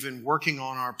believe in working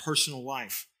on our personal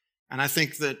life. And I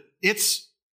think that it's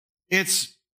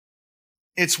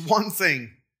one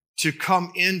thing to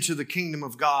come into the kingdom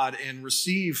of God and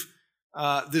receive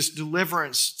this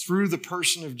deliverance through the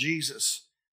person of Jesus,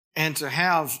 and to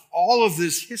have all of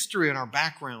this history in our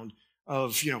background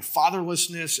of,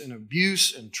 fatherlessness and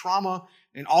abuse and trauma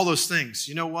and all those things.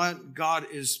 You know what? God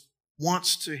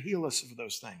wants to heal us of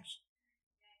those things.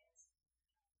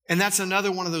 And that's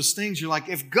another one of those things. You're like,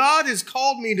 if God has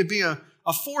called me to be a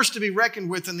force to be reckoned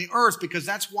with in the earth, because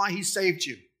that's why he saved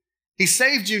you. He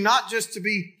saved you not just to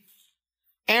be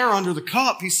air under the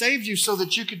cup. He saved you so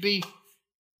that you could be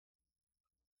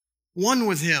one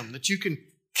with him, that you can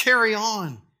carry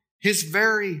on his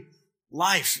very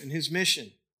life and his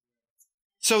mission.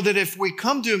 So that if we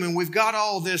come to him and we've got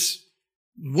all this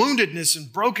woundedness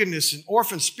and brokenness and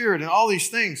orphan spirit and all these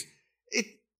things,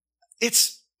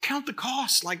 it's count the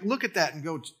cost. Like, look at that and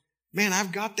go, man,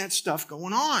 I've got that stuff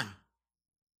going on.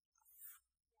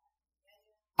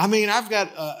 I mean, I've got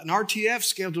an RTF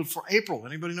scheduled for April.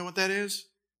 Anybody know what that is?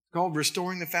 It's called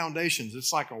Restoring the Foundations.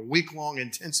 It's like a week-long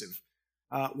intensive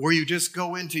where you just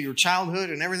go into your childhood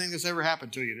and everything that's ever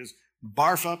happened to you. Just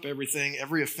barf up everything,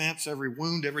 every offense, every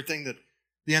wound, everything that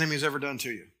the enemy's ever done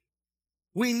to you.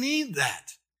 We need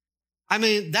that. I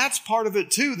mean, that's part of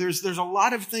it too. There's a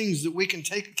lot of things that we can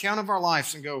take account of our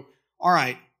lives and go, all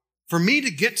right, for me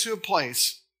to get to a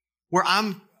place where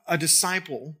I'm a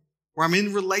disciple, where I'm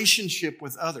in relationship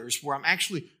with others, where I'm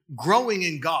actually growing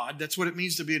in God, that's what it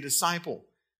means to be a disciple.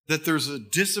 That there's a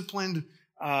disciplined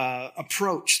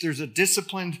approach. There's a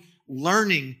disciplined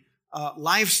learning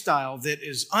lifestyle that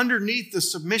is underneath the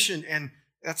submission. And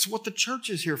that's what the church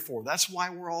is here for. That's why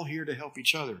we're all here to help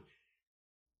each other.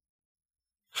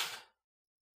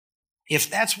 If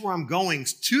that's where I'm going,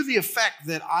 to the effect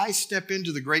that I step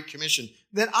into the Great Commission,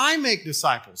 that I make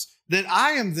disciples, that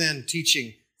I am then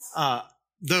teaching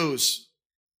those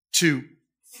to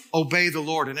obey the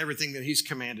Lord in everything that he's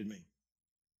commanded me.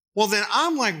 Well, then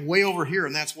I'm like way over here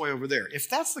and that's way over there. If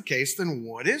that's the case, then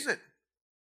what is it?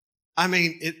 I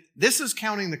mean, this is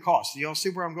counting the cost. Do y'all see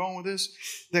where I'm going with this?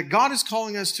 That God is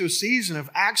calling us to a season of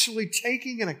actually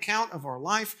taking an account of our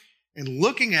life and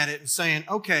looking at it and saying,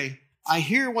 okay, I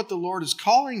hear what the Lord is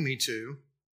calling me to,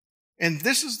 and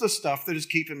this is the stuff that is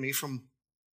keeping me from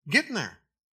getting there.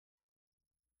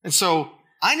 And so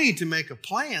I need to make a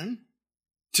plan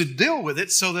to deal with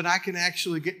it so that I can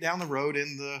actually get down the road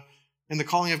in the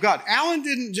calling of God. Alan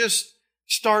didn't just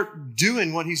start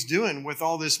doing what he's doing with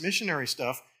all this missionary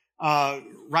stuff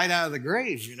right out of the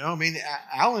grave, I mean,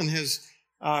 Alan has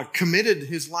committed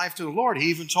his life to the Lord. He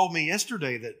even told me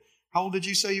yesterday that, how old did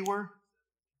you say you were?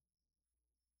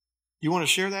 You want to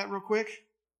share that real quick?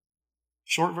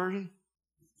 Short version?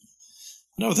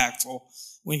 No, thankful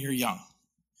when you're young.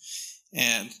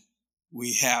 And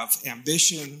we have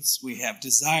ambitions, we have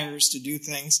desires to do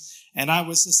things. And I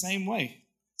was the same way.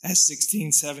 As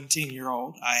 16,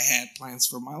 17-year-old, I had plans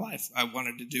for my life. I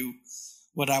wanted to do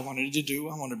what I wanted to do.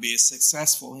 I wanted to be a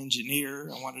successful engineer.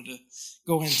 I wanted to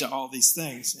go into all these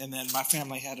things. And then my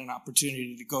family had an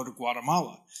opportunity to go to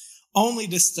Guatemala, only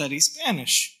to study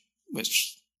Spanish,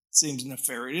 which seems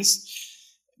nefarious.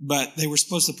 But they were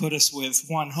supposed to put us with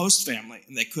one host family,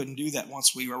 and they couldn't do that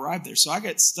once we arrived there. So I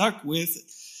got stuck with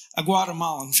a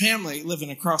Guatemalan family living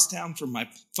across town from my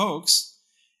folks,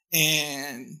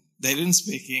 and they didn't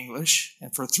speak English.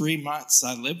 And for 3 months,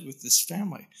 I lived with this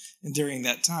family. And during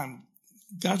that time,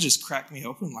 God just cracked me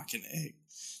open like an egg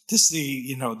to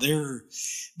see,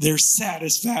 their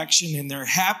satisfaction and their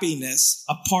happiness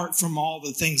apart from all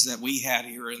the things that we had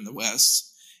here in the West.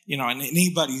 And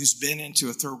anybody who's been into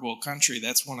a third world country,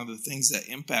 that's one of the things that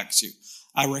impacts you.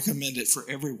 I recommend it for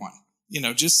everyone.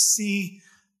 Just see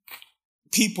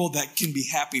people that can be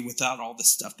happy without all the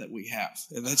stuff that we have.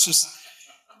 And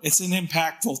it's an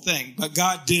impactful thing. But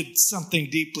God did something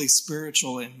deeply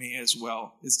spiritual in me as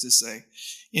well, is to say,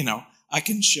 I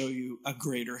can show you a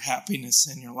greater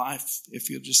happiness in your life if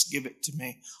you'll just give it to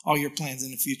me, all your plans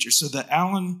in the future. So the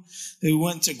Alan who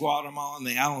went to Guatemala and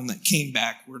the Alan that came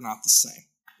back were not the same.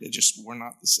 They just were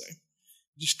not the same.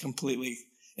 Just completely.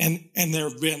 And there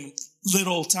have been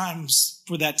little times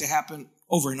for that to happen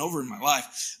over and over in my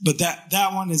life. But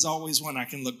that one is always one I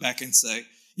can look back and say,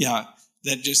 yeah,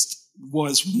 that just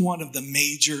was one of the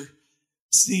major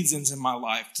seasons in my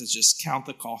life to just count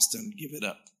the cost and give it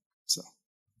up. So,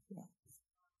 yeah.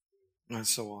 That's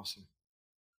so awesome.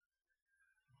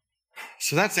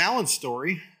 So that's Alan's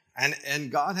story.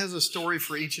 And God has a story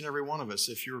for each and every one of us.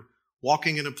 If you're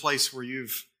walking in a place where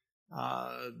you've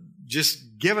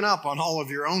just given up on all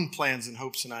of your own plans and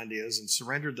hopes and ideas and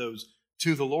surrendered those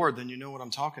to the Lord, then you know what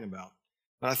I'm talking about.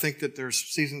 But I think that there's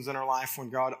seasons in our life when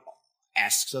God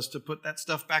asks us to put that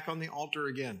stuff back on the altar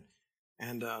again.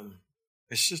 And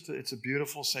it's a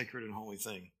beautiful, sacred, and holy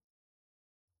thing.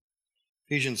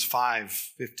 Ephesians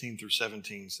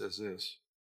 5:15-17 says this.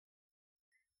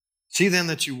 See then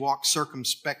that you walk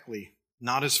circumspectly,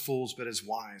 not as fools, but as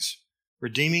wise,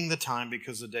 redeeming the time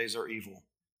because the days are evil.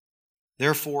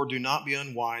 Therefore, do not be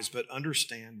unwise, but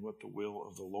understand what the will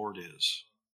of the Lord is.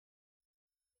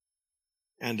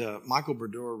 And Michael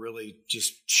Berdor really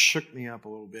just shook me up a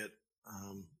little bit.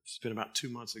 It's been about 2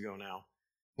 months ago now,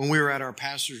 when we were at our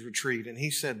pastor's retreat, and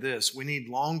he said this: we need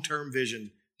long-term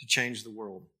vision to change the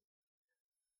world.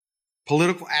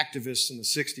 Political activists in the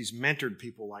 60s mentored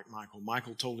people like Michael.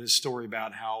 Michael told his story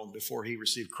about how before he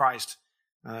received Christ,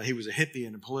 he was a hippie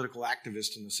and a political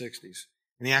activist in the 60s.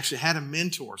 And he actually had a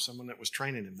mentor, someone that was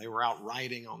training him. They were out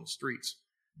rioting on the streets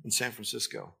in San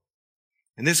Francisco.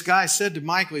 And this guy said to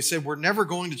Michael, he said, we're never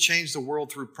going to change the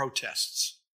world through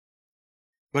protests.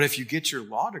 But if you get your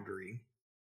law degree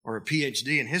or a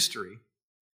PhD in history,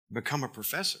 become a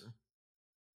professor,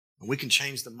 and we can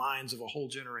change the minds of a whole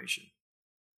generation.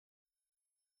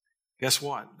 Guess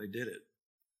what? They did it.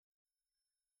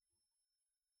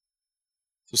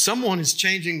 So someone is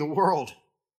changing the world.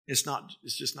 It's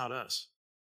just not us.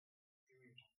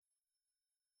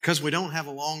 Because we don't have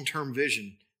a long-term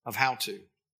vision of how to.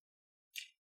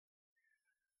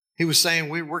 He was saying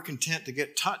we're content to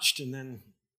get touched and then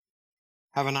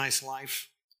have a nice life,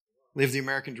 live the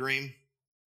American dream.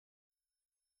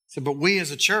 So, but we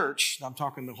as a church, I'm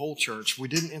talking the whole church, we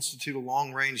didn't institute a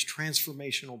long-range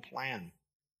transformational plan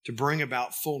to bring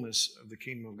about fullness of the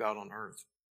kingdom of God on earth.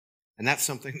 And that's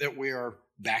something that we are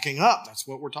backing up. That's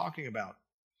what we're talking about.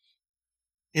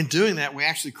 In doing that, we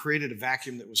actually created a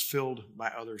vacuum that was filled by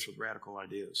others with radical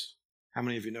ideas. How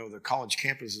many of you know the college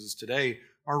campuses today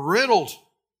are riddled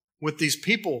with these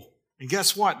people? And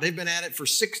guess what? They've been at it for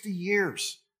 60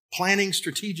 years, planning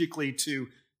strategically to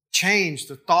change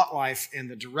the thought life and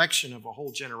the direction of a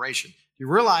whole generation. You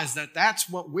realize that that's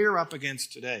what we're up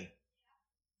against today.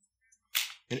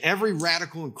 And every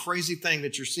radical and crazy thing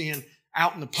that you're seeing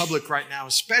out in the public right now,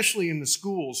 especially in the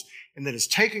schools, and that is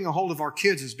taking a hold of our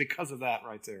kids, is because of that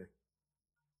right there.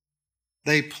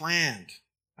 They planned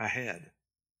ahead.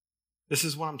 This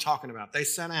is what I'm talking about. They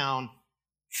sat down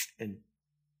and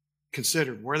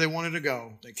considered where they wanted to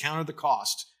go. They counted the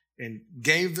cost and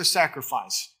gave the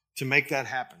sacrifice to make that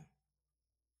happen.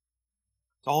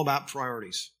 It's all about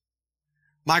priorities.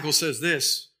 Michael says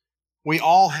this: we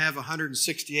all have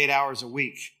 168 hours a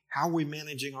week. How are we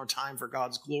managing our time for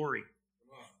God's glory?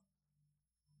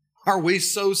 Are we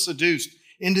so seduced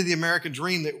into the American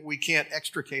dream that we can't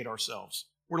extricate ourselves?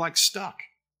 We're like stuck.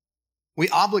 We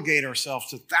obligate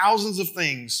ourselves to thousands of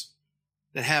things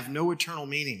that have no eternal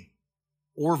meaning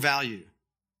or value.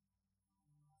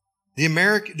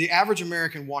 The average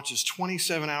American watches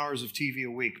 27 hours of TV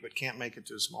a week but can't make it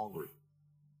to a small group.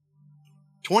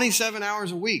 27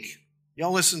 hours a week.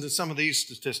 Y'all listen to some of these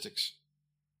statistics.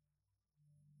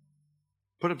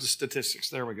 Put up the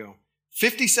statistics. There we go.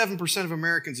 57% of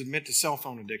Americans admit to cell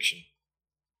phone addiction.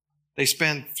 They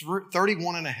spend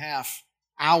 31 and a half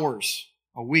hours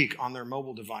a week on their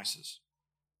mobile devices.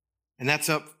 And that's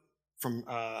up from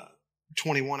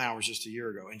 21 hours just a year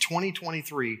ago. In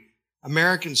 2023,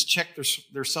 Americans check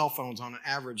their cell phones on an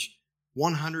average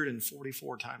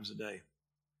 144 times a day.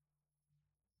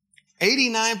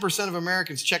 89% of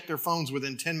Americans check their phones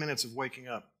within 10 minutes of waking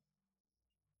up.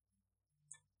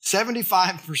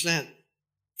 75%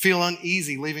 feel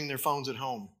uneasy leaving their phones at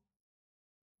home.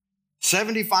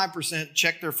 75%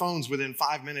 check their phones within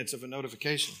 5 minutes of a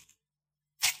notification.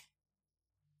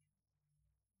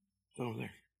 Over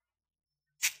there.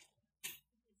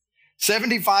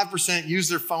 75% use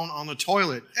their phone on the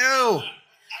toilet. Ew!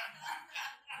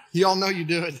 Y'all know you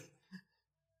do it.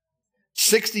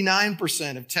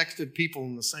 69% have texted people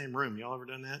in the same room. Y'all ever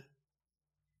done that?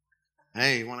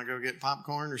 Hey, you want to go get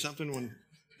popcorn or something when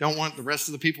don't want the rest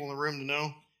of the people in the room to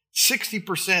know?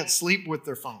 60% sleep with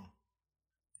their phone.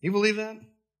 You believe that?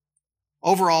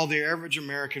 Overall, the average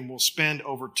American will spend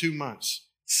over 2 months,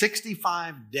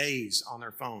 65 days on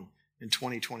their phone in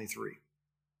 2023.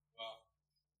 Wow.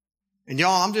 And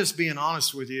y'all, I'm just being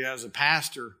honest with you as a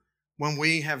pastor. When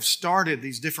we have started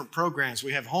these different programs,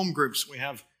 we have home groups, we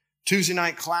have Tuesday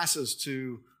night classes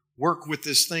to work with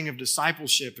this thing of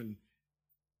discipleship. And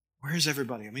where's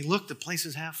everybody? I mean, look, the place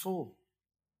is half full.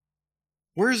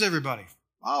 Where's everybody?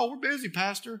 Oh, we're busy,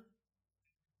 Pastor.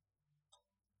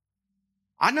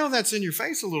 I know that's in your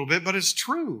face a little bit, but it's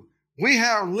true. We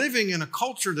are living in a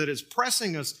culture that is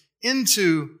pressing us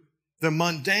into the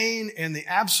mundane and the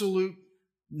absolute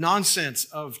nonsense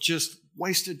of just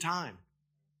wasted time.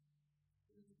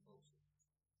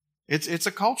 It's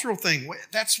a cultural thing.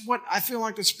 That's what I feel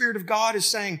like the Spirit of God is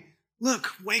saying.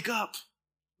 Look, wake up.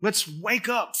 Let's wake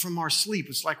up from our sleep.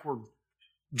 It's like we're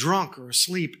drunk or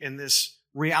asleep in this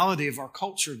reality of our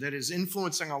culture that is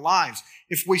influencing our lives.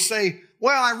 If we say,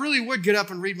 well, I really would get up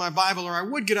and read my Bible, or I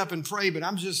would get up and pray, but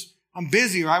I'm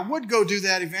busy, or I would go do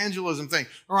that evangelism thing,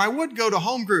 or I would go to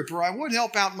home group, or I would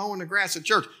help out mowing the grass at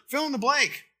church. Fill in the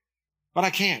blank. But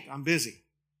I can't. I'm busy.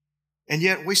 And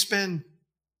yet we spend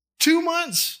 2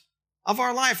 months of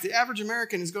our life. The average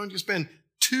American is going to spend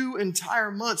 2 entire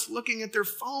months looking at their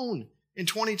phone in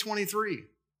 2023.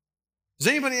 Is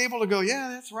anybody able to go, yeah,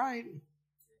 that's right?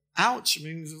 Ouch. I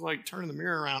mean, it's like turning the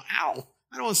mirror around. Ow.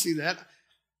 I don't want to see that.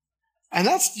 And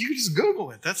you can just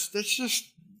Google it. That's just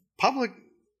public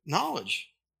knowledge.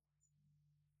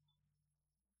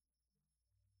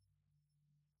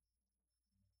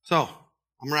 So,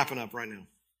 I'm wrapping up right now.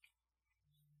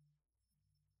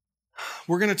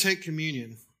 We're going to take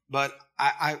communion, but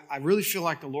I really feel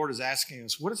like the Lord is asking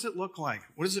us, what does it look like?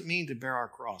 What does it mean to bear our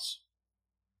cross?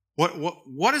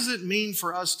 What does it mean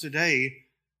for us today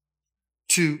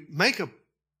to make a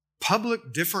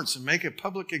public difference and make a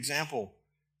public example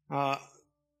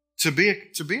to be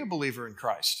a believer in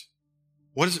Christ?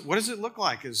 What does it look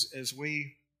like as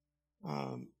we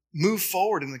move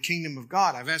forward in the kingdom of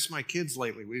God? I've asked my kids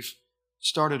lately. We've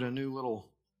started a new little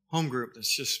home group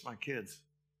that's just my kids.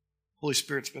 Holy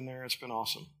Spirit's been there. It's been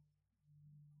awesome.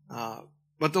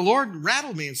 But the Lord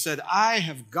rattled me and said, I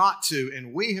have got to,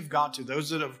 and we have got to,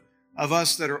 those of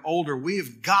us that are older, we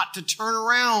have got to turn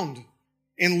around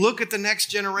and look at the next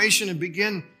generation and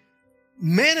begin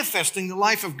manifesting the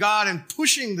life of God and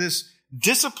pushing this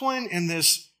discipline and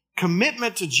this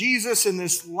commitment to Jesus and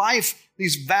this life,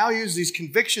 these values, these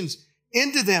convictions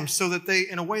into them so that they,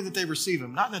 in a way that they receive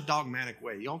them, not in a dogmatic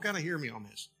way. Y'all got to hear me on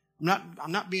this.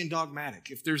 I'm not being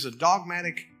dogmatic. If there's a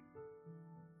dogmatic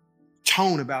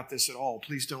tone about this at all,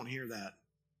 please don't hear that.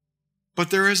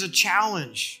 But there is a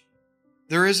challenge.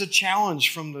 There is a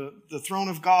challenge from the throne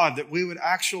of God that we would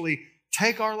actually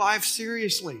take our life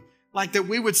seriously. Like that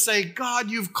we would say, God,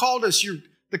 you've called us.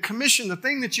 The commission, the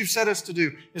thing that you've set us to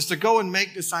do is to go and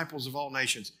make disciples of all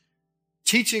nations,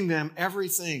 teaching them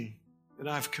everything that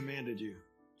I've commanded you,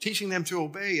 teaching them to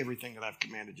obey everything that I've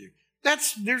commanded you.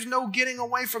 There's no getting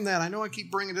away from that. I know I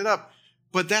keep bringing it up,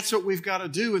 but that's what we've got to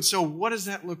do. And so what does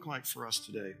that look like for us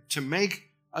today? To make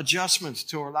adjustments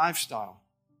to our lifestyle.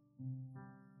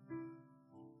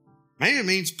 Maybe it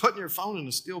means putting your phone in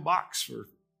a steel box for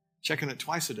checking it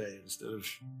twice a day instead of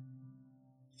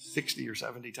 60 or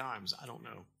 70 times. I don't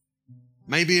know.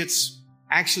 Maybe it's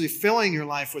actually filling your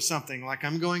life with something like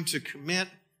I'm going to commit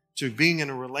to being in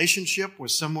a relationship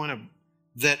with someone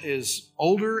that is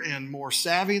older and more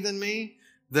savvy than me,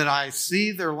 that I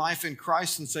see their life in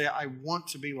Christ and say, I want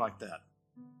to be like that.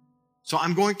 So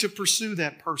I'm going to pursue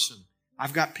that person.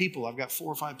 I've got 4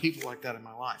 or 5 people like that in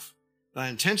my life. I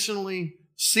intentionally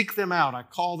seek them out. I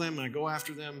call them and I go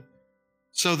after them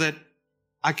so that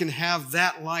I can have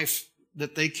that life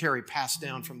that they carry passed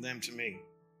down from them to me.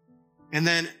 And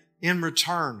then in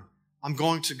return, I'm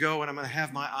going to go and I'm going to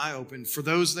have my eye open for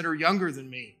those that are younger than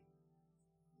me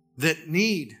that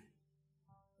need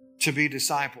to be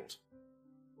discipled.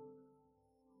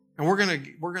 And we're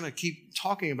going to keep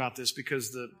talking about this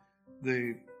because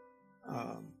the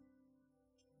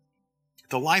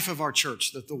life of our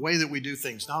church, the way that we do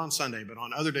things, not on Sunday, but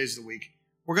on other days of the week,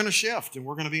 we're going to shift and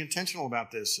we're going to be intentional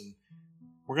about this. And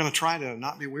we're going to try to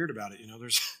not be weird about it. You know,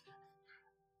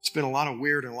 it's been a lot of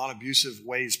weird and a lot of abusive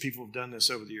ways people have done this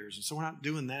over the years. And so we're not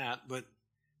doing that, but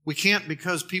we can't,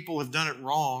 because people have done it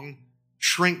wrong,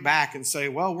 shrink back and say,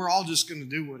 well, we're all just going to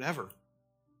do whatever.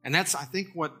 And that's, I think,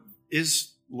 what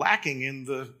is lacking in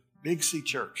the Big C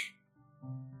church.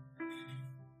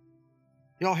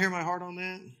 Y'all hear my heart on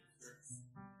that?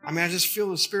 I mean, I just feel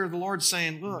the Spirit of the Lord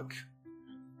saying, look,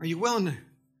 are you willing to,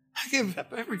 I give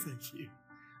up everything for you.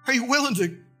 Are you willing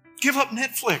to give up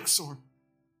Netflix or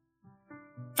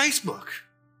Facebook,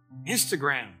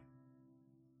 Instagram,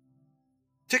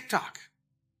 TikTok,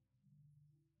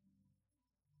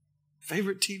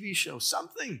 favorite TV show,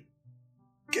 something?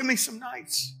 Give me some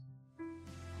nights.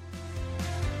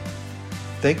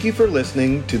 Thank you for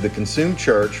listening to the Consume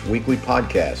Church Weekly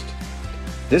Podcast.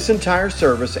 This entire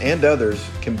service and others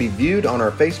can be viewed on our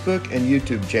Facebook and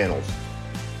YouTube channels.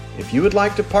 If you would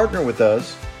like to partner with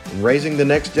us in raising the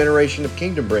next generation of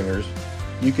Kingdom Bringers,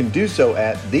 you can do so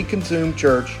at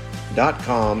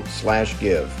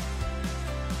theconsumechurch.com/give.